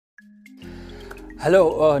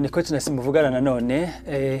Hello, niko tunasimbuvugana nanone.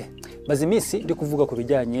 Maze iminsi ndi kuvuga ku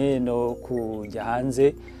bijyanye no kujya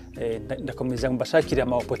hanze, ndakomeza mbashakira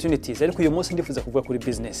ama opportunities, ariko uyu munsi ndifuza kuvuga kuri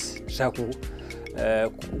business. Nshaka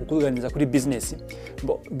kukuganiriza kuri business.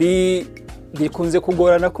 Bikunze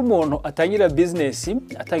kugorana ko umuntu atangira business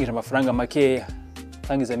atangije amafaranga makeya,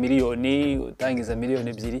 atangiza miliyoni, utangiza miliyoni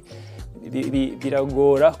ebyiri.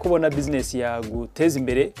 Biragora kubona business yaguteza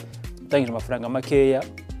imbere utangije amafaranga makeya,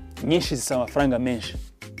 nyinshi zisaba amafaranga menshi.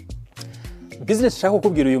 Business nshaka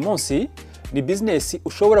kukubwira uyu munsi ni business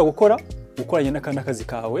ushobora gukora ukoranye n'akandi kazi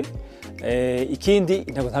kawe. Ikindi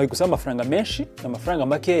ntabwo gusaba amafaranga menshi, amafaranga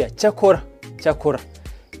makeya. Cyakora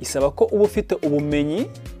isaba ko uba ufite ubumenyi,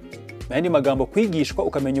 n'andi magambo kwigishwa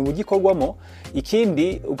ukamenya uburyo ikorwamo.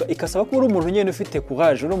 Ikindi ikasaba ko uri umuntu nyene ufite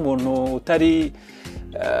courage, uri umuntu utari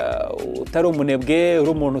umunebwe, uri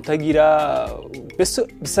umuntu utagira,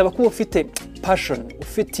 bisaba ko ufite passion,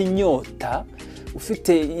 ufite inyota,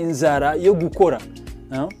 ufite inzara yo gukora.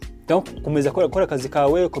 Donc komeza gukora akazi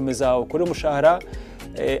kawe, komeza ukore umushahara,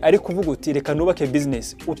 ariko uvuga uti reka nubake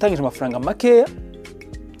business utangije amafaranga makeya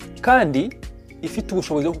kandi ifite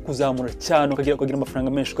ubushobozi bwo kuzamura cyane, ukagira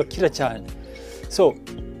amafaranga menshi, ukakira cyane. So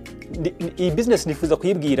iyi business nifuza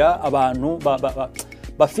kuyibwira abantu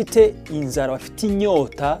bafite inzara, bafite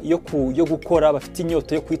inyota yo gukora, bafite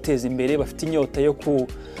inyota yo kwiteza imbere, bafite inyota yo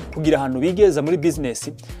kugira ahantu bigeza muri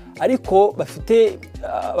business, ariko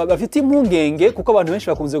bafite impungenge kuko abantu benshi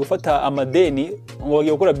bakunze gufata amadeni ngo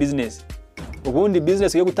bagiye gukora business. Ubundi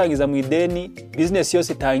business yo gutangiza mu ideni, business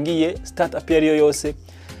yose itangiye, startup yariyo yose,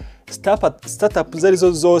 startup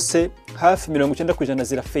zarizo zose hafi 90%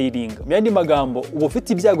 zira failing. Myandi magambo, uba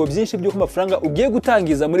ufite ibyago byinshi by'uko amafaranga ugiye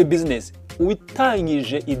gutangiza muri business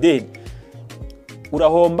uitangije ideni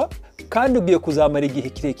urahomba, kandi ugiye kuzamara igihe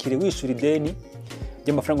kirekire wishura ideni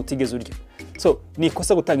ry'amafaranga utigeze urya. So ni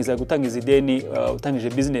ikosa gutangiza ideni utangije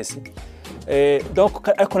business. Donc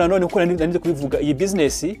ariko nanone uko nandi kubivuga, iyi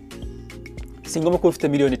business singomba kuba ufite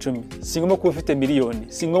miliyoni 10, singomba kuba ufite miliyoni,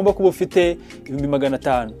 singomba kuba ufite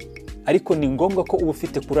 500, ariko ni ngombwa ko uba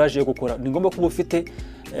ufite courage yo gukora. Ni ngombwa kuba ufite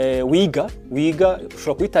wiga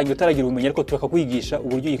ushobora kuyitangira utaragira ubumenyi, ariko tukakwigisha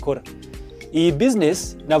uburyo uyikora. Iyi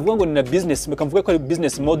business navuga ngo ni na business, mvuga ko ari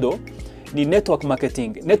business model, ni network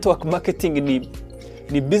marketing. Network marketing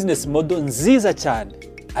ni business model nziza cyane,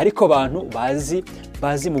 ariko abantu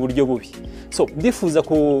bazi mu buryo bubi. So ndifuza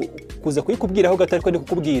kuza kuyikubwiraho gato, ariko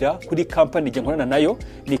ndikukubwira kuri company ngiye nkorana nayo.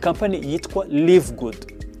 Ni company yitwa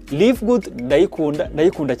Livegood. Livegood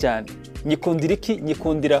ndayikunda cyane.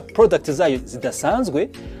 Nyikundira product zayo zidasanzwe,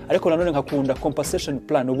 ariko nanone nkakunda compensation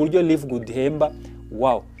plan, uburyo Livegood hemba.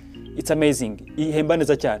 Wow, it's amazing. Ihemba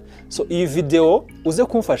neza cyane. So iyi video uze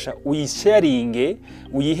kumfasha uyisharinge,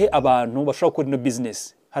 uyihe abantu bashaka gukora ino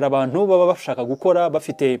business. Hari abantu baba bashaka gukora,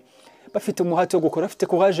 bafite umuhati wo gukora, bafite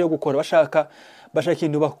courage yo gukora, bashaka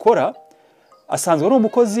ikintu bakora. Asanzwe ari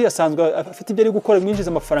umukozi, asanzwe afite ibyo ari gukora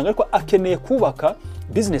mwinjiza amafaranga, ariko akeneye kubaka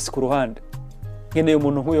business ku ruhande. Nkeneye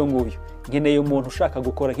umuntu nk'uyo nguyo, nkeneye umuntu ushaka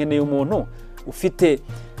gukora, nkeneye umuntu ufite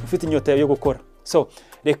inyota yo gukora. So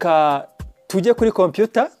reka tujye kuri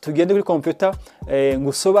computer, tugende kuri computer,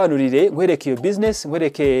 ngusobanurire, nkwereke iyo business,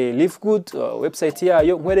 nkwereke Livegood website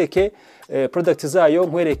yayo, nkwereke product zayo,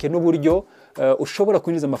 nkwereke n'uburyo ushobora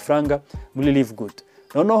kwinjiza amafaranga muri Livegood.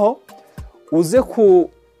 Noneho uze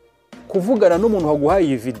kuvugana n'umuntu waguhaye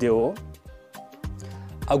iyi video,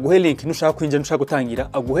 aguhe link nushaka kwinjira, nushaka gutangira,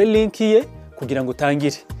 aguhe link ye kugira ngo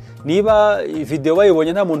utangire. Niba video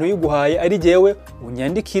bayibonye nta muntu uyiguhaye ari jewe,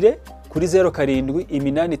 unyandikire kuri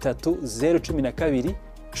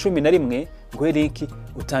 0783012012 nguhe link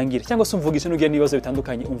utangire, cyangwa se umvugishe n'ugiye n'ibibazo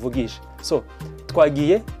bitandukanye umvugishe. So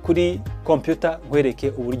twagiye kuri computer, nkwereke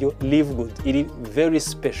uburyo Livegood iri very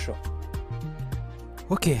special.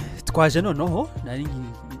 Okay, twaje noneho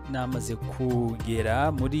namaze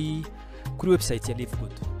kugera kuri website ya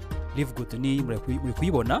Livegood. Livegood ni muri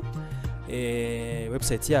kuyibona,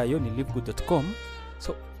 website yayo ni livegood.com.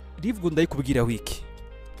 So Livegood ndayikubwira wiki.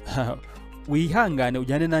 Wihangane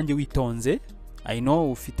ujyane nanjye witonze. I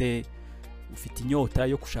know ufite inyota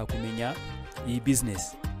yo gushaka kumenya iyi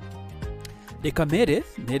business. Reka mbere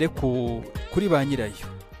kuri ba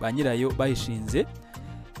nyirayo bayishinze.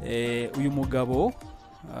 Uyu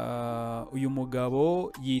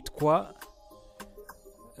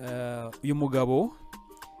mugabo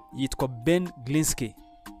yitwa Ben Glinsky.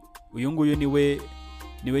 Uyu nguyu niwe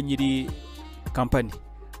nyiri company.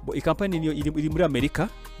 Iyi company iri muri Amerika,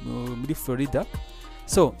 muri Florida.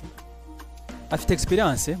 So afite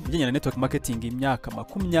experience mu bijyanye na network marketing imyaka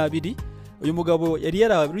 20. Uyu mugabo yari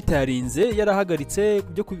retirinze, yarahagaritse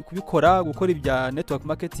byo gukora ibya network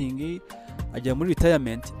marketing, ajya muri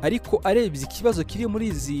retirement, ariko arebye ikibazo kiri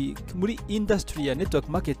muri industry ya network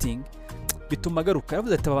marketing bituma agaruka.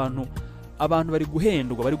 Yavuze ati abantu bari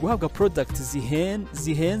guhendwa, bari guhabwa product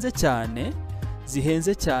zihenze cyane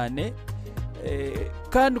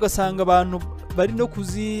kandi ugasanga abantu bari no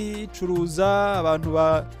kuzicuruza, abantu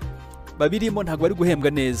babirimo ntabwo bari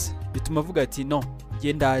guhembwa neza. Bituma avuga ati no,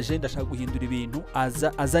 ndaje ndashaka guhindura ibintu,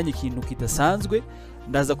 azanye ikintu kidasanzwe,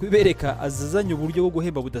 ndaza kubibereka, azanye uburyo bwo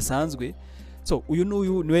guhemba budasanzwe. So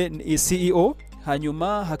uyu ni CEO.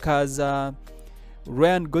 Hanyuma hakaza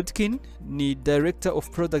Ryan Godkin, ni Director of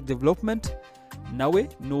Product Development, nawe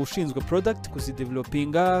ni ushinzwe product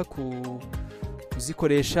kuzidevelopinga,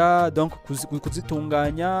 kuzikoresha, donc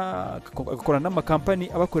kuzitunganya, agakorana n'amakampani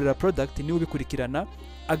abakorera product, niwe ubikurikirana,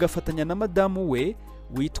 agafatanya na madamu we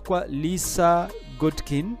witwa Lisa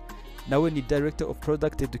Godkin, nawe ni Director of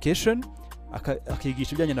Product Education,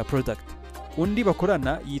 akigisha ibijyanye na product. Undi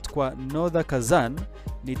bakorana yitwa Notha Kazan,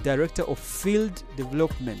 ni Director of Field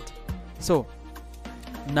Development. So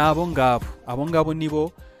abo ngabo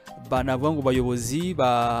nibo banavuga ngo bayobozi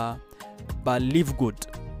ba Livegood.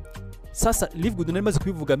 Sasa Livegood narimaze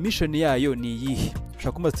kubivuga, mission yayo ni iyihe?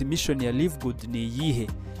 Ushaka kumva mission ya Livegood ni iyihe?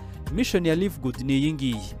 Mission ya Livegood ni iyi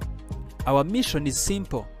ngiyi. Our mission is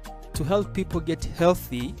simple: to help people get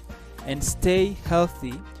healthy and stay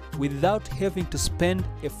healthy without having to spend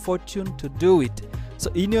a fortune to do it.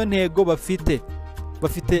 So iyi niyo ntego bafite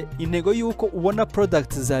intego yuko ubona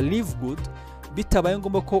products za Livegood bitabaye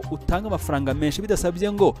ngombwa ko utanga amafaranga menshi,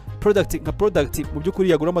 bidasabye ngo product mu byukuri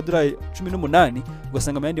yagura amadolari 18,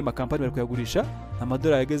 ugasanga amandi makampani bari kuyagurisha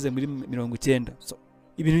amadolari yageze muri 90. So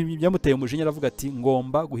ibintu byamuteye umujinya, aravuga ati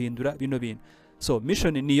ngomba guhindura bino bintu. So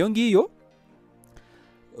mission ni iyo ngiyo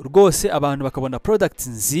rwose, abantu bakabona products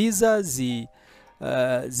nziza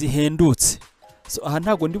zihendutse. So aha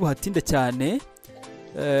ntago ndi buhatinde cyane.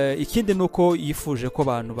 Ikindi nuko yifuje ko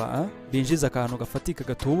abantu binjiza akantu gafatika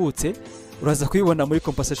gatubutse. Uraza kubibona muri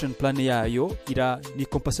compensation plan yayo, ni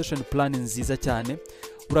compensation plan nziza cyane,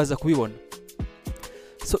 uraza kubibona.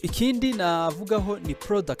 So ikindi navugaho ni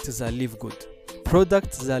products za Livegood.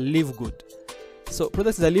 So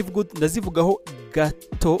products za Livegood ndazivugaho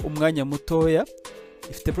gato umwanya mutoya.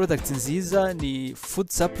 Ifite products nziza, ni food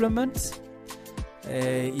supplements.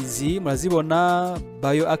 Izi murazibona: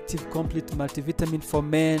 bioactive complete multivitamin for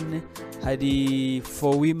men, hari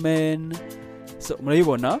for women. So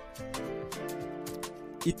murayibona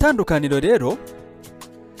itandukaniro rero.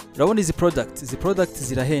 Urabona izi products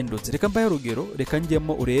zirahendutse. Reka mbaye urugero, reka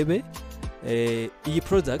njyemo urebe. Iyi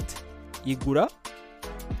product igura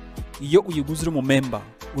iyo uyiguze uri mu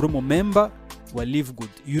member wa Livegood,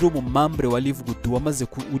 uri mu membre wa Livegood, wamaze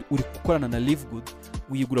uri gukorana na Livegood,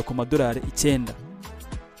 uyigura ku madolari 9.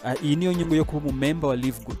 Iyi niyo nyungu yo kuba mu member wa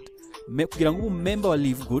Livegood. Kugira ngo ube member wa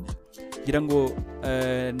Livegood, kugira ngo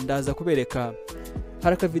ndaza kubereka,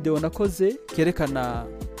 hari aka video nakoze kerekana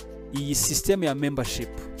iyi system ya membership.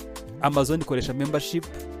 Amazon ikoresha membership,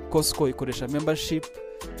 Costco ikoresha membership,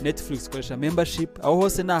 Netflix ikoresha membership. Aho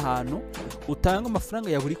hose ni ahantu utanga amafaranga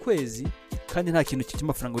ya buri kwezi kandi nta kintu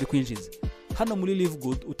cy'amafaranga uri kwinjiza. Hano muri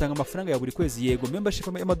Livegood utanga amafaranga ya buri kwezi, yego membership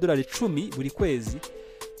y'amadolari 10 buri kwezi,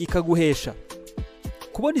 ikaguhesha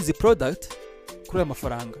kubona izi product kuri aya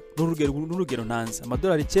mafaranga. N'urugero nanze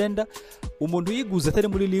amadolari 9, umuntu yiguze atari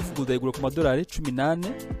muri Livegood ayigura ku madolari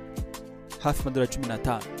 18, hafi amadolari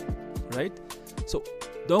 15, right? So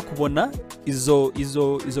donc ubona izo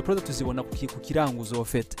product zibona ku kiranguzo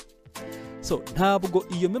ofete. So ntabwo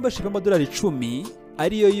iyo membership y'amadolari 10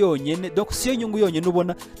 ariyo yonyene, donc siyo nyungu yonyene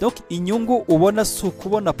ubona. Donc inyungu ubona si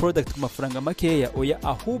ukubona product ku mafaranga makeya, oya,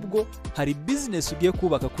 ahubwo hari business ugiye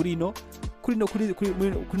kubaka kuri iyo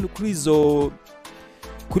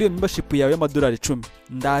membership yawe y'amadolari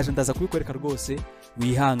 10. Ndaza kubikwereka rwose,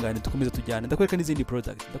 wihangane tukomeze tujyane. Ndakwereka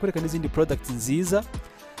n'izindi product nziza.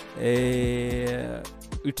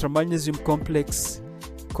 Ultra magnesium complex,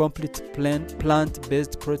 complete plant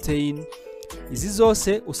based protein. Izi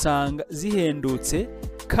zose usanga zihendutse,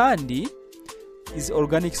 kandi izi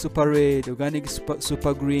organic super red, organic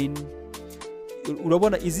super green.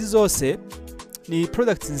 Urabona izi zose ni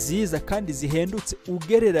products nziza kandi zihendutse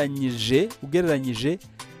ugereranyije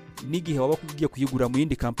n'igihe waba kugiye kuyigura mu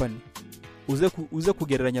yindi company. Uze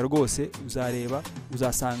kugereranya rwose, uzareba,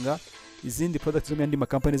 uzasanga izindi products zo mu yandi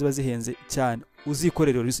company ziba zihenze cyane.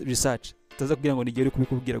 Uzikorera research, utaza kugira ngo nigere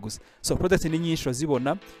kubikubwira gusa. So products ni nyinshi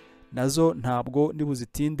wazibona, nazo ntabwo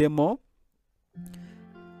ndibuzitindemo.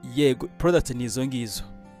 Yego, product ni izo ngizo.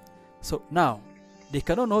 So now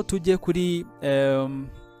reka noneho tujye kuri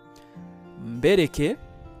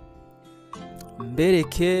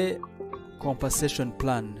mbereke compensation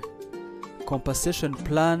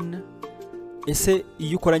plan ese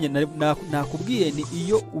iyo ukoranye nakubwiye ni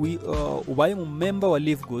iyo ubaye mu member wa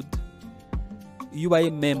Livegood. Iyo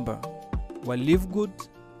ubaye member wa Livegood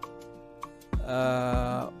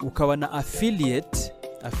ukaba na affiliate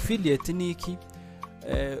ni iki?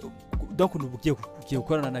 Donc ugiye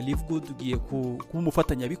gukorana na Livegood, ugiye kuba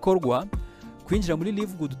umufatanyabikorwa. Kwinjira muri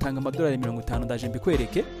Livegood utanga amadolari 50, ndaje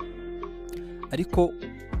mbikwereke. Ariko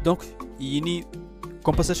donc iyi ni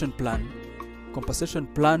compensation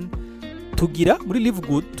plan tugira muri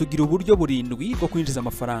Livegood. Tugira uburyo burindwi bwo kwinjiza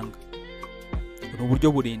amafaranga.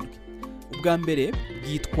 Uburyo burindwi. Ubwa mbere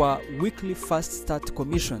bwitwa weekly fast start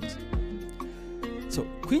commissions. So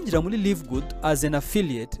kwinjira muri Livegood as an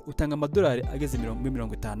affiliate utanga amadolari ageze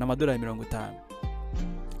 50, amadolari 50.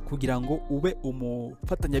 Kugira ngo ube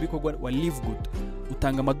umufatanyabikorwa wa Livegood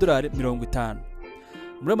utanga amadolari 50.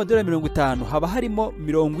 Muri amadolari 50 haba harimo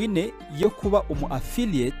 40 yo kuba umu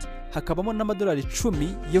affiliate, hakabamo n'amadolari 10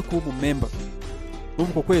 yo kuba umu member.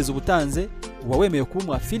 Uko kwezi ubutanze uba wemerewe kuba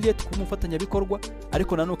umu affiliate, kuba umufatanyabikorwa,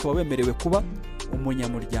 ariko nanone ukaba wemerewe kuba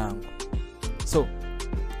umunyamuryango. So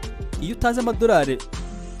iyo utanze amadolari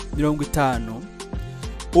 50,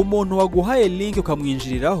 umuntu waguhaye link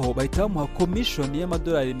ukamwinjiriraho bahita bamuha commission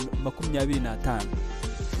y'amadolari 25.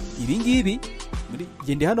 Ibi ngibi muri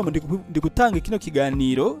gende hano ndi gutanga kino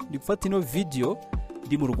kiganiro, ndi gufata ino video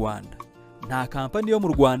ndi mu Rwanda. Nta company yo mu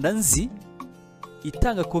Rwanda nzi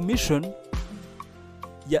itanga commission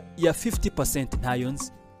ya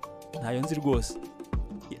 50%. Ntayo nzi rwose.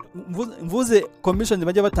 Mvuze commission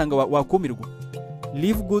bajya batanga wakumirwa.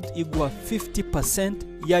 Livegood igwa 50%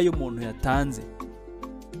 yayo umuntu yatanze.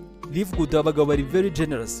 Livegood abagabo bari very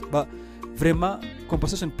generous, vraiment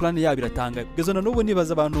compensation plan yabo iratanga. Gezo na nubu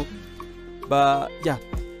nibaza abantu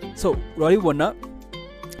so urabibona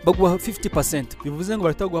baguha 50%, bivuze ngo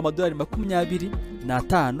barataguha amadolari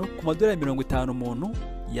 25 ku madolari 50 umuntu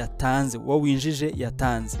yatanze, winjije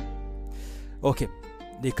yatanze. Okay,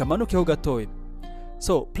 reka manukeho gatoya.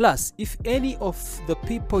 So plus, if any of the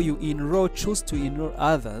people you enroll choose to enroll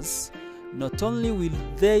others, not only will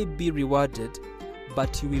they be rewarded,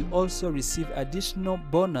 but you will also receive additional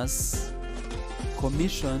bonus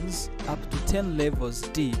commissions up to 10 levels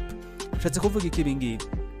deep. Ushatse kuvuga iki bingi?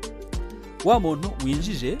 Wa muntu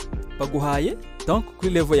winjije baguhaye donc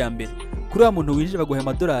kuri level ya mbere. Kuri wa muntu winjije baguhaye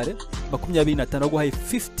amadolari 25, baguhaye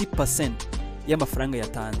 50% y'amafaranga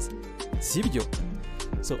yatanze. Sibyo?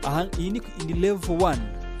 So aha iyi ni level 1.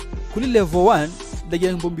 Kuri level 1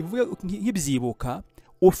 ndagira ngo mbivuge nk'ibyibuka,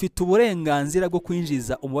 ufite uburenganzira bwo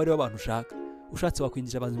kwinjiza umubare w'abantu ushaka. Ushatse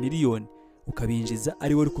wakwinjiza abantu miliyoni ukabinjiza,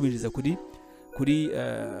 ari wowe uri kubinjiza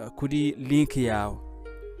kuri link yawe.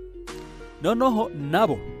 Noneho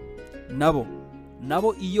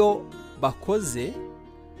nabo iyo bakoze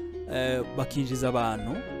bakinjiza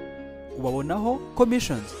abantu ubabonaho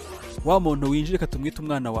commissions. Wa muntu winjire katumwita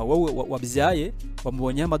umwana wawe wabyaye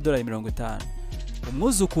bamubonye amadolari 50.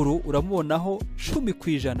 Umwuzukuru uramubonaho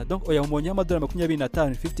 10%, donc oyamubonye amadolari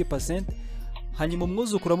 25, 50%. Hanyuma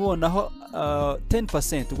umwuzukuru uramubonaho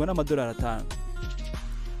 10%, ubwo n'amadolari 5.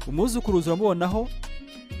 Umwuzukuru uramubonaho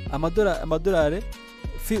amadolari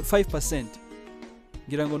 5%.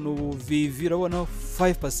 Ngira ngo nubu vivi urabonaho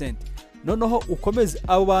 5%. Noneho ukomeze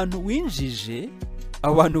abo bantu winjije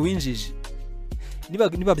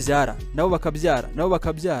niba byara nabo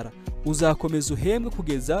bakabyara uzakomeza uhembwe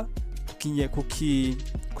kugeza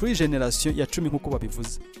kuri generation ya 10 nkuko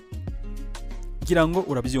babivuze. Ngira ngo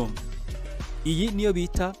urabyumva. Iyi niyo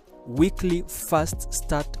bita weekly fast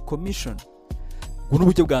start commission. Guno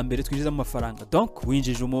buryo bwa mbere twinjiza amafaranga. Donc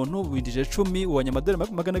winjije umuntu, winjije 10 ubonye amadolari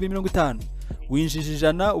 250, winjije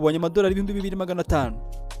 100 ubonye amadolari 2500.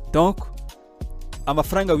 Donc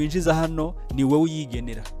amafaranga winjiza hano ni wowe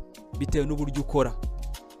uyigenera bitewe n'uburyo ukora,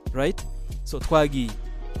 right? So twagiye.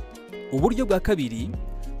 Uburyo bwa kabiri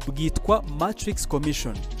bwitwa matrix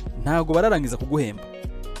commission. Ntago bararangiza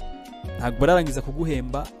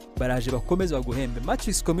kuguhemba, baraje bakomeza baguhembe.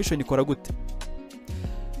 Matrix commission ikora gute?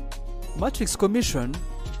 Matrix commission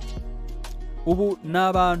ubu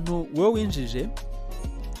n'abantu wowe winjije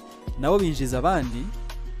nabo binjiza abandi,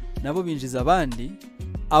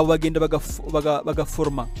 abo bagenda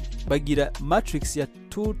bagaforma, bagira matrix ya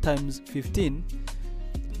 2 times 15,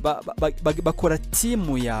 bakora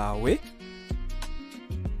team yawe.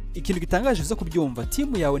 Ikintu gitangaje uza kubyumva,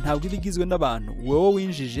 team yawe ntabwo ibigizwe n'abantu wowe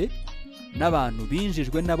winjije n'abantu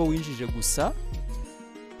binjijwe nabo winjije gusa,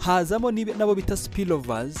 hazamo nabo bita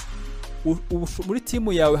spillovers. Muri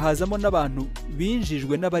team yawe hazamo n'abantu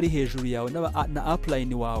binjijwe n'abari hejuru yawe na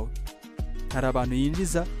upline wawe. Hari abantu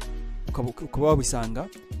yinjiza ukaba wabisanga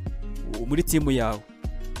muri team yawe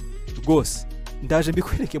rwose. Ndaje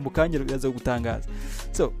mbikwereke mu kanya byaza gutangaza.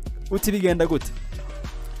 So uti bigenda gute?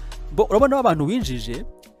 Urabona abantu winjije,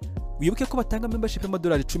 wibuke ko batanga membership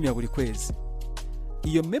y'amadolari 10 ya buri kwezi.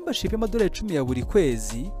 Iyo membership y'amadolari 10 ya buri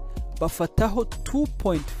kwezi bafataho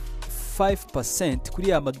 2.5% kuri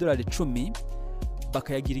ya madolari 10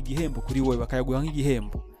 bakayagira igihembo kuri wowe, bakayaguha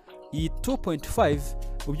nk'igihembo. Iyi 2.5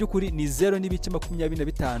 mu by'ukuri ni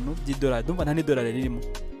 0.25 by'idolari, ndumva nta n'idolari ririmo.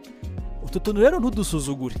 Utu tuntu rero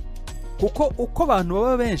ntudusuzugure, kuko uko abantu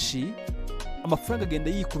baba benshi amafaranga agenda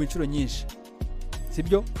yikuba inshuro nyinshi,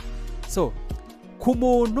 sibyo? So ku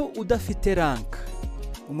muntu udafite rank,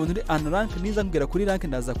 umuntu uri unrank, niza mbwira kuri rank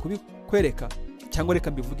ndaza kubikwereka, cyangwa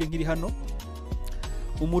reka mbivuge nkiri hano.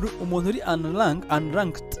 Umuntu uri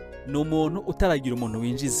unranked ni umuntu utaragira umuntu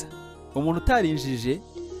winjiza. Umuntu utarinjije,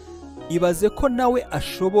 ibaze ko nawe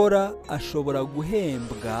ashobora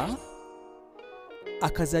guhembwa,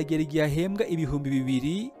 akazagera igihe ahembwa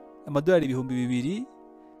amadolari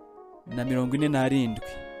 2,247.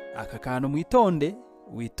 Aka kantu witonde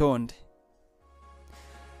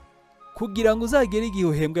kugira ngo uzagere igihe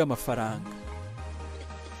uhembwe amafaranga,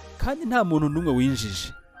 kandi nta muntu n'umwe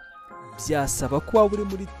winjije. Byasaba ko waba uri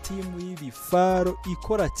muri timu y'ibifaro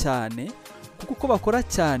ikora cyane, kuko uko bakora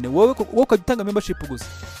cyane wowe ukajya membership gusa.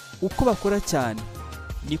 Uko bakora cyane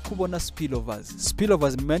ni kubona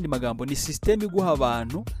spillovers mu yandi magambo ni system iguha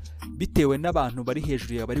abantu bitewe n'abantu bari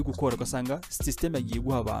hejuru ya bari gukora. Ugasanga system yagiye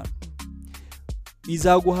guha abantu,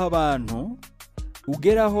 izaguha abantu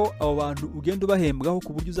ugeraho, abo bantu ugenda ubahembwaho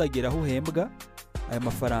ku buryo uzageraho uhembwa aya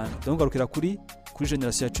mafaranga. Ngarukira kuri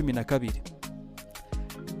generation ya 12.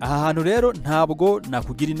 Aha hantu rero ntabwo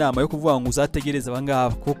nakugira inama yo kuvuga ngo uzategereza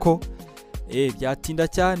abangaba, kuko byatinda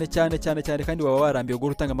cyane kandi waba warambiwe go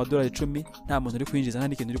utanga amadolari 10 nta muntu uri kwinjiza, nta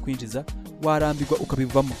n'ikintu uri kwinjiza, warambirwa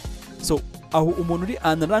ukabivamo. So aho umuntu uri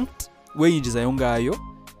unranked we yinjiza ayo ngayo,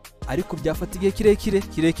 ariko byafata igihe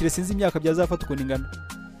kirekire, sinzi imyaka byazafata uko ningana.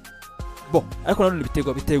 Ariko nanone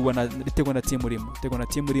biterwa na team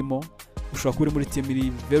urimo. Ushobora kuba uri muri team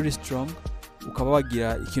iri very strong, ukaba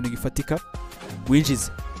wagira ikintu gifatika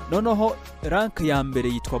winjiza. Noneho rank ya mbere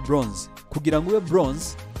yitwa bronze. Kugira ngo ube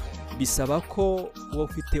bronze bisaba ko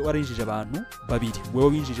warinjije abantu 2, wewe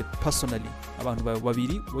winjije personally abantu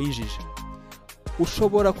 2 winjije.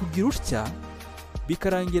 Ushobora kugira utya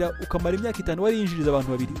bikarangira ukamara imyaka 5 warinjiriza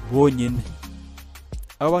abantu 2 bonyene.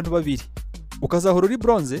 Aba bantu 2 ukazahora uri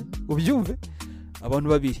bronze, ubyumve. Abantu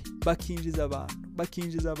 2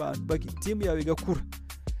 bakinjiza abantu, team yawe igakura.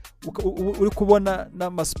 Uri kubona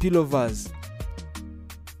n'ama spillovers.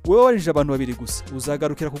 Wewe warinjije abantu 2 gusa,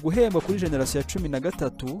 uzagarukira ku guhembwa kuri generation ya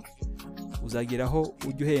 13, uzageraho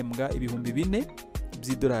ujya uhembwa 4,000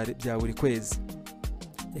 by'idolari bya buri kwezi.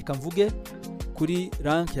 Reka mvuge kuri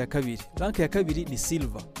rank ya 2. Rank ya 2 ni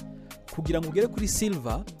silver. Kugira ngo ugere kuri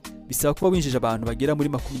silver bisaba kuba winjije abantu bagera muri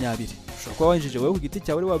 20. Ushobora kuba winjije wewe ku giti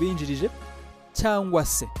cyawe wabinjirije, cyangwa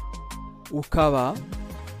se ukaba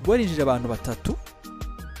warinjije abantu 3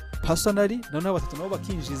 personally, noneho 3 nabo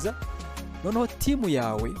bakinjiza. Noneho timu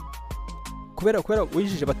yawe kubera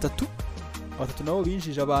winjije 3 nabo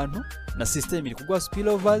binjije abantu, na system iri kugwa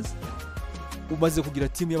spillovers, umaze kugira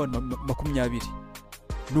timu y'abantu 20.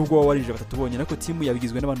 Nubwo waba warinjije 3 bonyine, ariko timu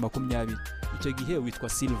yabigizwe n'abantu 20, icyo gihe witwa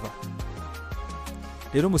silver.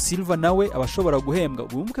 Rero mu silver nawe abashobora guhembwa,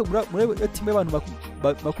 ubumuke muri timu y'abantu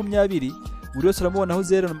 20, buri wese uramubonaho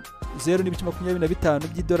 0.25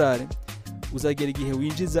 by'idolari. Uzagera igihe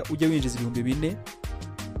ujya winjiza 4,000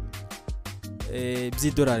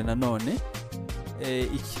 by'idolari. Nanone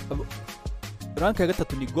rank ya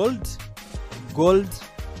 3 ni gold.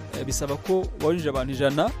 Bisaba ko warinjije abantu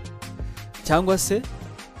 100, cyangwa se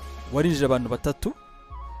warinjije abantu 3.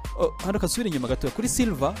 Hano kasubira inyuma gato kuri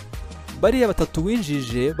silver, bariya 3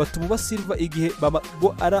 winjije batuma ba silver igihe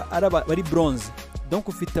bari bronze. Donc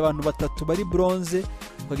ufite abantu 3 bari bronze,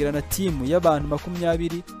 ukagira na team y'abantu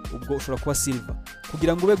 20, ubwo ushobora kuba silver.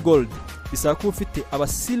 Kugira ngo ube gold bisaba ko ufite aba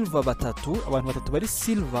silver 3, abantu 3 bari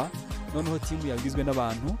silver, noneho team yagizwe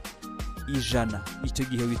n'abantu 100. Icyo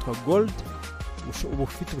gihe witwa gold. Uba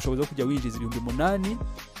ufite ubushobozi bwo kujya winjiza 8,000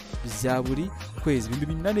 bya buri kwezi,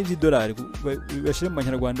 8,000 by'idolari. Bashire mu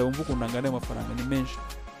Banyarwanda bumva ukuntu angana ayo mafaranga, ni menshi.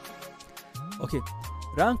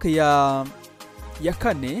 Rank ya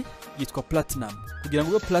 4 yitwa platinum. Kugira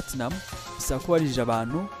ngo ube platinum bisaba ko warinjije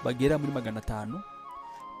abantu bagera muri 500,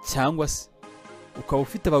 cyangwa se ukaba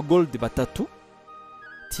ufite aba gold 3,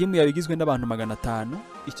 team yabigizwe n'abantu 500.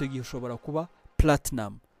 Icyo gihe ushobora kuba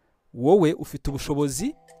platinum. Wowe ufite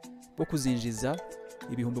ubushobozi bwo kuzinjiza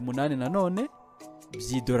 8,000 nanone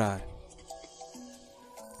by'idolari.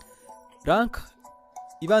 Rank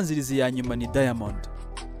ibanziriza ya nyuma ni diamond.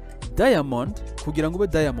 Kugira ngo ube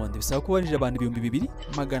diamond bisaba ko warinjije abantu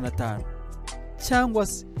 2,500, cyangwa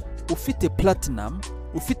se ufite platinum,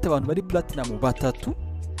 ufite abantu bari platinum batatu,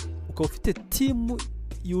 ukaba ufite timu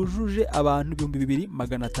yujuje abantu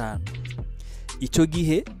 2,500. Icyo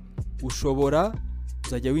gihe ushobora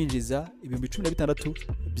kuzajya winjiza 16,000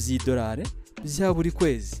 by'idolari bya buri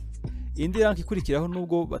kwezi. Indi rank ikurikiraho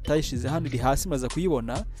nubwo batayishize hano iri hasi maza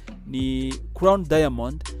kuyibona ni Crown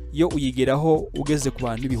Diamond, yo uyigeraho ugeze ku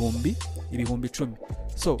bantu 10,000.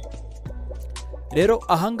 So rero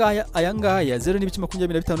ahangaya ayangaya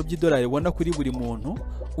 0.25 by'idolari ubona kuri buri muntu,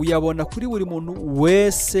 uyabona kuri buri muntu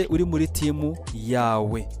wese uri muri timu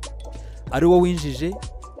yawe, ari wo winjije,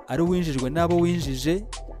 ari winjijwe nabo winjije,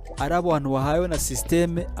 ari abantu wahawe na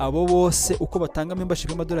systeme, abo bose uko batanga membership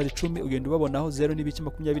y'amadolari 10 ugenda ubabonaho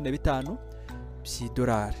 0.25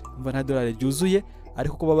 by'idolari. Umva nta dolari ryuzuye,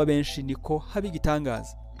 ariko ko baba benshi niko haba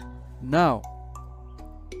igitangaza. Now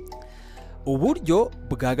uburyo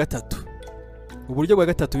bwa gatatu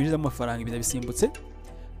winjiza amafaranga ibintu bisimbutse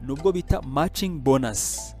nubwo bita matching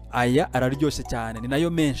bonus. Aya araryoshye cyane, ni nayo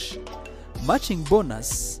menshi. Matching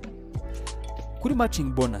bonus, kuri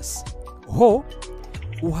matching bonus ho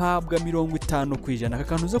uhabwa 50%. Aka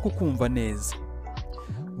kantu uza kukumva neza.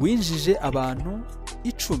 Winjije abantu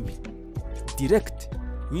 10 direct,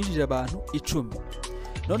 winjije abantu 10,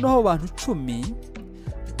 noneho abantu 10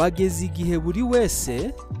 bageze igihe buri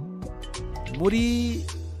wese muri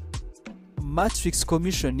matrix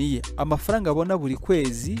commission ye, amafaranga abona buri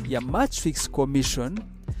kwezi ya matrix commission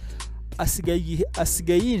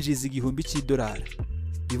asigaye yinjiza $1,000.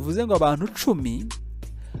 Bivuze ngo abantu 10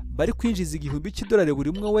 bari kwinjiza $1,000 buri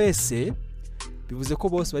umwe wese, bivuze ko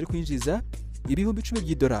bose bari kwinjiza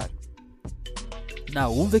 $10,000. Na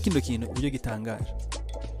wumve kino kintu uburyo gitangaje,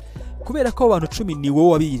 kubera ko abantu 10 ni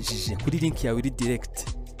wowe wabinjije kuri link yawe iri direct,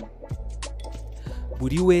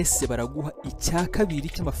 buri wese baraguha 2/2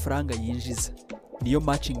 cy'amafaranga yinjiza. Niyo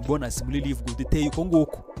matching bonus muri Livegood iteye uko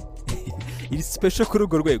nguko. Iri special kuri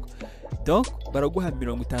urwo rwego. Donc baraguha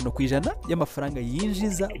 50% y'amafaranga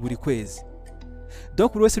yinjiza buri kwezi.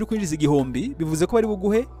 Donc buri wese uri kwinjiza 1,000 bivuze ko bari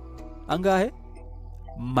buguhe angahe?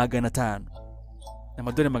 500.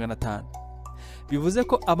 Amadolari 500. Bivuze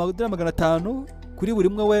ko amadolari 500 kuri buri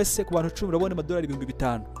umwe wese, ku bantu 10 urabona amadolari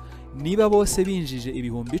 5,000. Niba bose binjije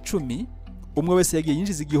 10,000, umwe wese yagiye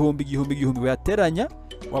yinjiza 1,000 bayateranya,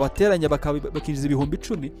 wabateranya bakinjiza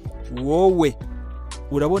 10,000, wowe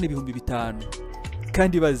urabona 5,000.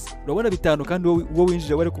 Kandi bazi urabona 5 kandi wowe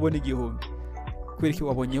winjije wari kubona 1,000, kubera ko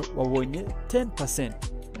wabonye 10%.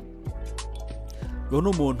 Uno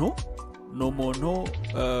umuntu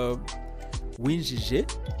winjije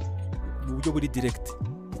mu buryo buri direct.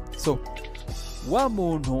 So wa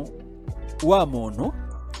muntu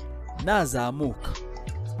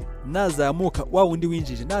nazamuka wa wundi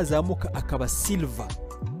winjije nazamuka akaba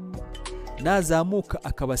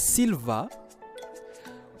silver,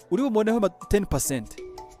 uri bumoneho 10%.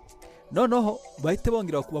 Noneho bahite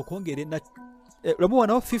bongera bakongere na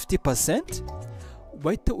uramubonaho 50%,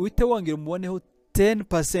 bahite wongera umuboneho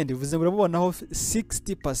 10%, bivuze ngo uramubonaho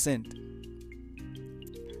 60%.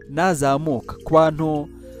 Nazamuka ku bantu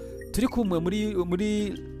turi kumwe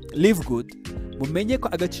muri Livegood, mumenye ko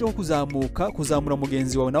agaciro ko kuzamura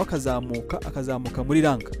mugenzi wawe nawe akazamuka muri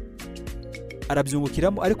rank,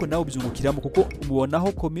 arabyungukiramo, ariko nawe ubyungukiramo kuko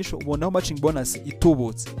umubonaho commission, umubonaho matching bonus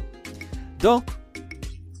itubutse. Donc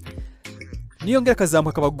niyo ngera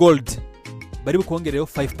akazamuka akaba gold, bari bukongereho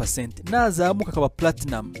 5%. Nazamuka akaba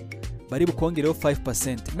platinum, bari bukongereho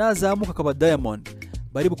 5%. Nazamuka akaba diamond,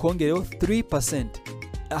 bari bukongereho 3%.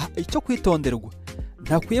 Icyo kwitonderwa,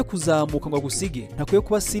 ntakwiye kuzamuka ngo agusige, ntakwiye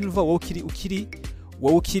kuba silver wowe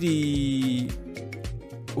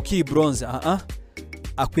ukiri bronze.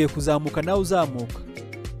 Akwiye kuzamuka nawe uzamuka.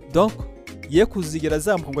 Donc ye kuzigera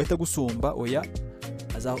azamuka ngo ahita gusumba, oya,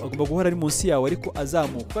 agomba guhora ari munsi yawe, ariko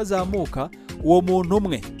azamuka uwo muntu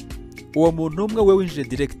umwe we winjije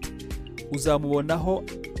direct uzamubonaho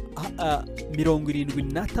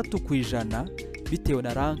 73% bitewe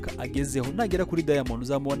na rank agezeho. Nagera kuri diamond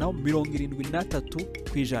uzamubonaho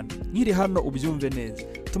 73%. Nkiri hano ubyumve neza,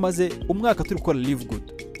 tumaze umwaka turi gukora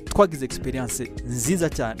Livegood, twagize experience nziza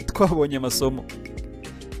cyane, twabonye amasomo.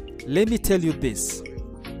 Let me tell you this,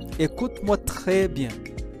 écoute-moi très bien.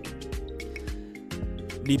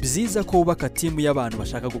 Ni byiza ko ubaka timu y'abantu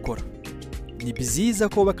bashaka gukora, ni byiza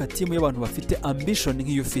ko ubaka timu y'abantu bafite ambition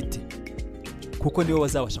nk'iyo ufite, kuko nibo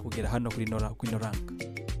bazabasha kugera hano kuri no rank.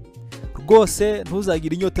 Rwose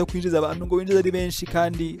ntuzagire inyota yo kwinjiza abantu ngo winjiza ari benshi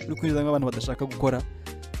kandi uri kwinjiza nk'abantu badashaka gukora.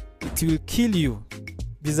 It will kill you,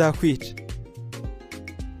 bizakwica.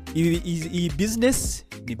 Iyi business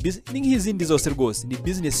ni nk'izindi zose rwose, ni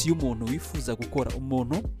business y'umuntu wifuza gukora,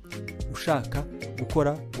 umuntu ushaka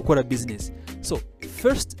gukora business. So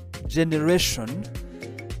first generation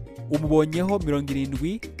umubonyeho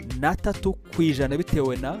 73%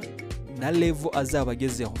 bitewe na level azaba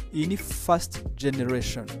agezeho. Iyi ni first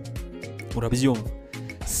generation, urabyumva.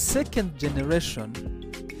 Second generation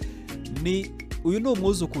ni uyu ni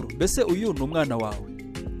umwuzukuru, mbese uyu ni umwana wawe,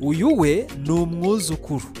 uyu we ni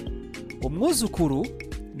umwuzukuru. Umwuzukuru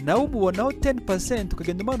nawe umubonaho 10%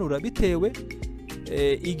 ukagenda umanura bitewe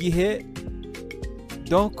igihe,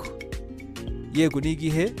 donc yego ni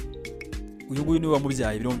igihe uyu nguyu niwe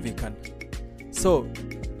wamubyaye, birumvikana. So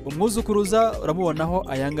umwuzukuruza uramubonaho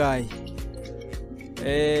ayangaye,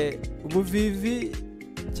 ubuvivi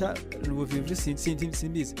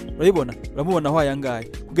simbizi, urabibona, uramubonaho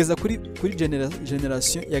ayangaye kugeza kuri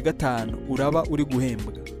generation ya 5 uraba uri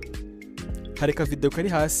guhembwa. Hareka video kari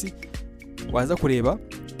hasi waza kureba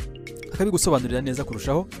akabigusobanurira neza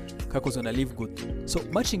kurushaho, kakozwe na Livegood. So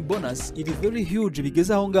matching bonus iri very huge,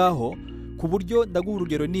 bigeze aho ngaho ku buryo ndaguha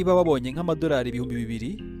urugero, niba babonye nk'amadolari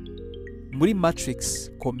 2,000 muri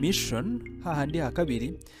matrix commission, hahandi ha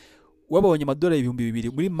kabiri wabonye amadolari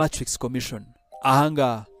 2,000 muri matrix commission,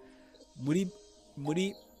 ahanga muri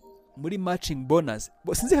matching bonus,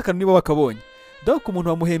 sinzi kakanu niba bakabonye. Donc umuntu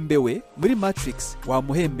wamuhembewe muri matrix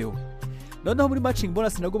wamuhembewe, noneho muri matching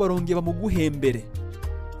bonus nago barongeye bamuguhembere,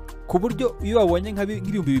 ku buryo iyo wabonye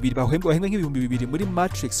nk'ibihumbi 2,000 bahembwa nk'ibihumbi 2,000 muri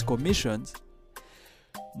matrix commissions,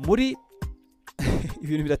 muri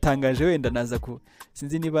ibintu biratangaje. Wenda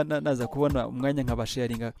sinzi niba naza kubona umwanya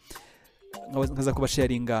nkabasharinga, nkaza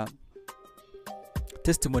kubasharinga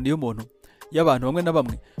testimony y'umuntu y'abantu bamwe na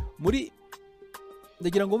bamwe.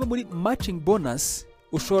 Ndagira ngo muri matching bonus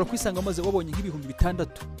ushobora kwisanga maze wabonye nk'ibihumbi 6,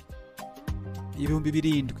 ibihumbi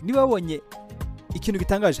 7. Niba wabonye ikintu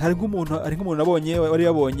gitangaje, hari nk'umuntu nabonye wari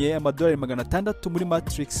yabonye amadolari 600 muri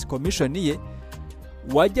matrix commission ye,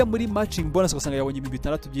 wajya muri matching bonus ugasanga yabonye ibihumbi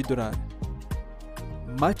 6 by'idolari.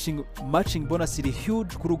 Matching bonus iri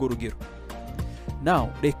huge kuri urwo rugero. Now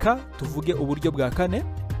reka tuvuge uburyo bwa kane.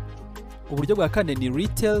 Uburyo bwa kane ni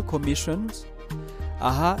retail commissions.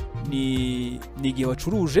 Aha ni igihe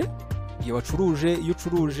wacuruje, iyo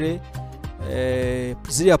ucuruje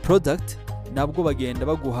ziriya product, nabwo bagenda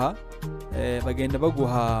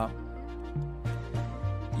baguha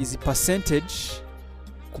izi percentage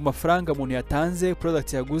ku mafaranga umuntu yatanze,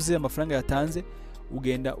 product yaguze, amafaranga yatanze,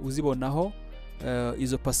 ugenda uzibonaho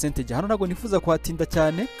izo percentage. Hano ntabwo nifuza kuhatinda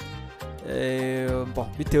cyane,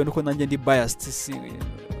 bitewe nuko nanjye ndi biased,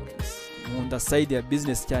 nkunda side ya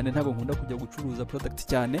business cyane, ntabwo nkunda kujya gucuruza product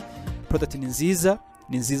cyane. Product ni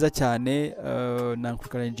nziza cyane,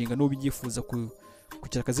 nakukaranjinga n'ubigifuza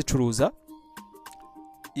kugira akazicuruza.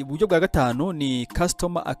 Uburyo bwa gatanu ni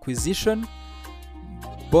customer acquisition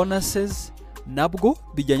bonuses, nabwo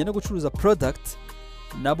bijyanye no gucuruza product,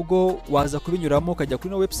 nabwo waza kubinyuramo, ukajya kuri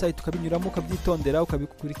no website ukabinyuramo, ukabyitondera,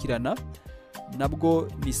 ukabikurikirana, nabwo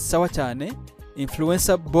ni sawa cyane.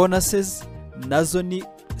 Influencer bonuses nazo ni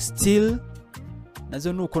still,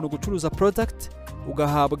 nazo ni uko gucuruza product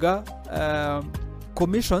ugahabwa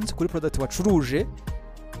commissions kuri product wacuruje,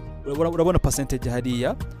 urabona percentage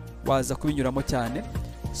hariya, waza kubinyuramo cyane.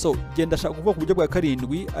 So genda shaka kuvuga ku buryo bwa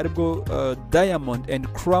 7 aribwo diamond and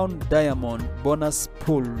crown diamond bonus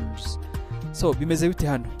pools. So bimeze bite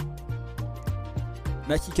hano?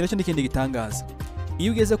 Naki kinacyo n'ikindi gitangaza,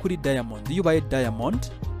 iyo ugeze kuri diamond, iyo ubaye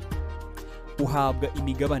diamond uhabwa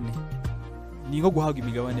imigabane. Ni nko guhabwa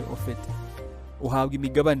imigabane ofete, uhabwa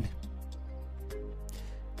imigabane.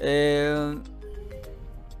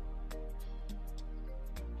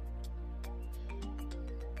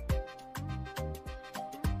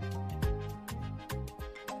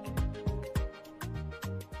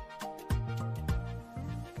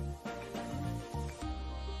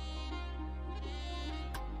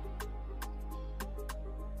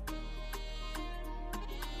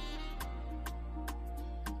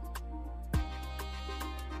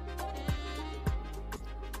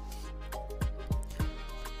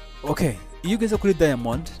 Okay, iyo ugeze kuri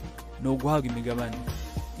diamond no guhabwa imigabane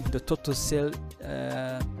in the total sale.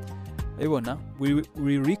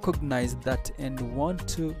 We recognize that and want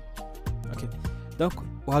to. Okay, donc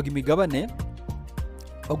uhabwa imigabane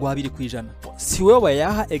baguha 2%. Si wowe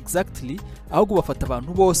wayaha exactly, ahubwo bafata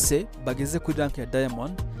abantu bose bageze kuri rank ya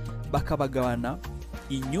diamond bakabagabana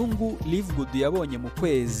inyungu Livegood yabonye mu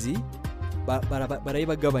kwezi,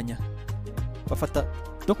 barayibagabanya, bafata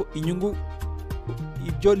donc inyungu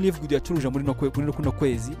ibyo Livegood yacuruje muri no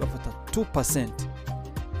kwezi, bafata 2%.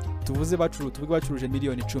 Tuvuge bacuruje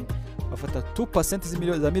miliyoni 10, bafata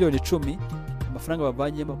 2% za miliyoni 10, amafaranga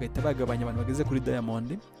bavanyemo bagahita bagabanya abantu bageze kuri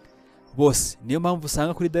diamond bose. Niyo mpamvu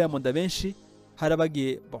usanga kuri diamond abenshi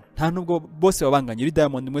harabagiye nta nubwo bose babanganye. Uri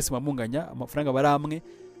diamond mwese bamunganya amafaranga baramwe,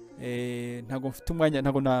 ntago mfite umwanya,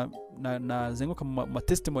 ntago nazenguka mu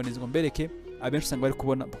testimonies ngo mbereke. Abenshi usanga bari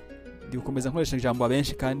kubona, ndi gukomeza nkoresha ijambo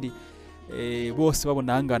abenshi kandi bose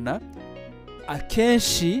babona angana.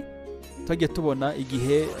 Akenshi twagiye tubona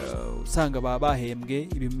igihe usanga bahembwe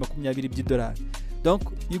 $20,000 by'idolari. Donc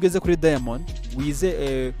iyo ugeze kuri Diamond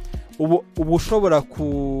wize ubu ushobora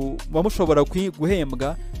mushobora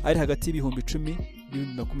guhembwa ari hagati y'ibihumbi 10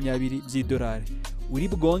 n'ibihumbi 20 by'idolari. Uri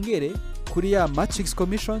bwongere kuri ya matrix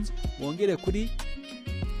commissions,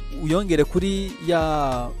 uyongere kuri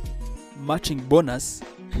ya matching bonus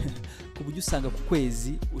ku buryo usanga ku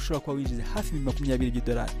kwezi ushobora kuba winjiza hafi $20,000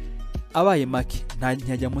 by'idolari. Abaye make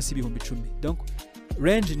ntajya munsi y'ibihumbi 10. Donc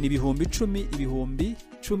range ni ibihumbi 10, ibihumbi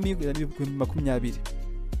 10 n'ibihumbi 20.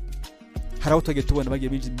 Hari aho twagiye tubona bagiye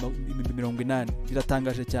binjiza ibihumbi 80.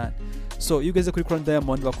 Biratangaje cyane. So iyo ugeze kuri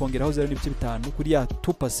Diamond bakongeraho 0.5 kuri ya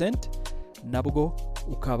 2%, nabwo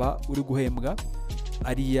ukaba uri guhembwa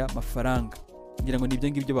ariya mafaranga. Ngira ngo nibyo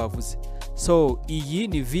ngibyo bavuze. So iyi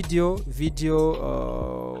ni video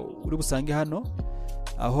uri busange hano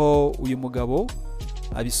aho uyu mugabo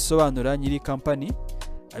abisobanura, nyiri company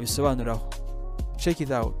abisobanuraho. Check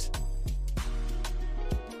it out.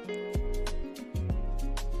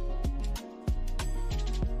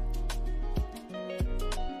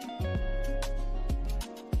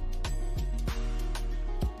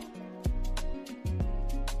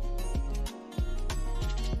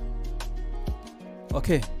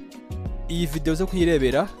 Okay, iyi video zo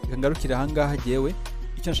kuyirebera ikangarukira ahangaha jewe.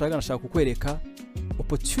 Icyo nashaka kukwereka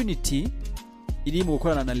opportunity iri mu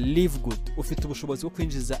gukorana na Livegood. Ufite ubushobozi bwo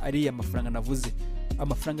kwinjiza ari amafaranga navuze,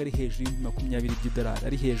 amafaranga ari hejuru $20,000 by'idolari,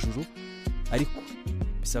 ari hejuru. Ariko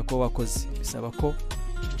bisaba ko wakoze, bisaba ko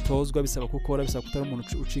utozwa, bisaba ko ukora, bisaba kutari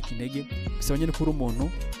umuntu ucika intege, bisaba nyine ko uri umuntu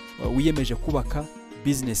wiyemeje kubaka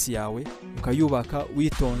business yawe, ukayubaka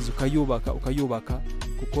witonze, ukayubaka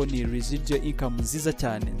kuko ni residual income nziza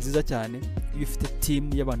cyane. Iyo ufite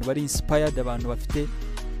team y'abantu bari inspired, abantu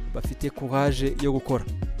bafite courage yo gukora.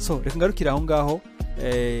 So reka ngarukira aho ngaho.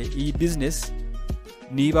 Iyi business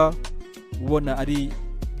niba ubona ari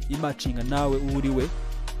imatchinga nawe uriwe,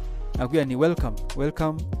 nakubwira ni welcome.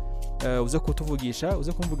 Uze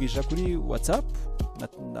kumvugisha kuri WhatsApp.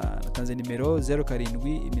 Natanze nimero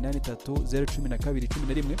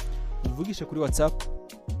 0783011211. Uvugisha kuri WhatsApp,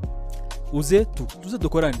 uze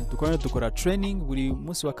dukorane, dukora training buri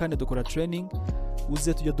munsi wa kane, dukora training.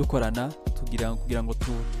 Uze tujya dukorana kugira ngo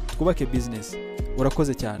twubake business.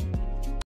 Urakoze cyane.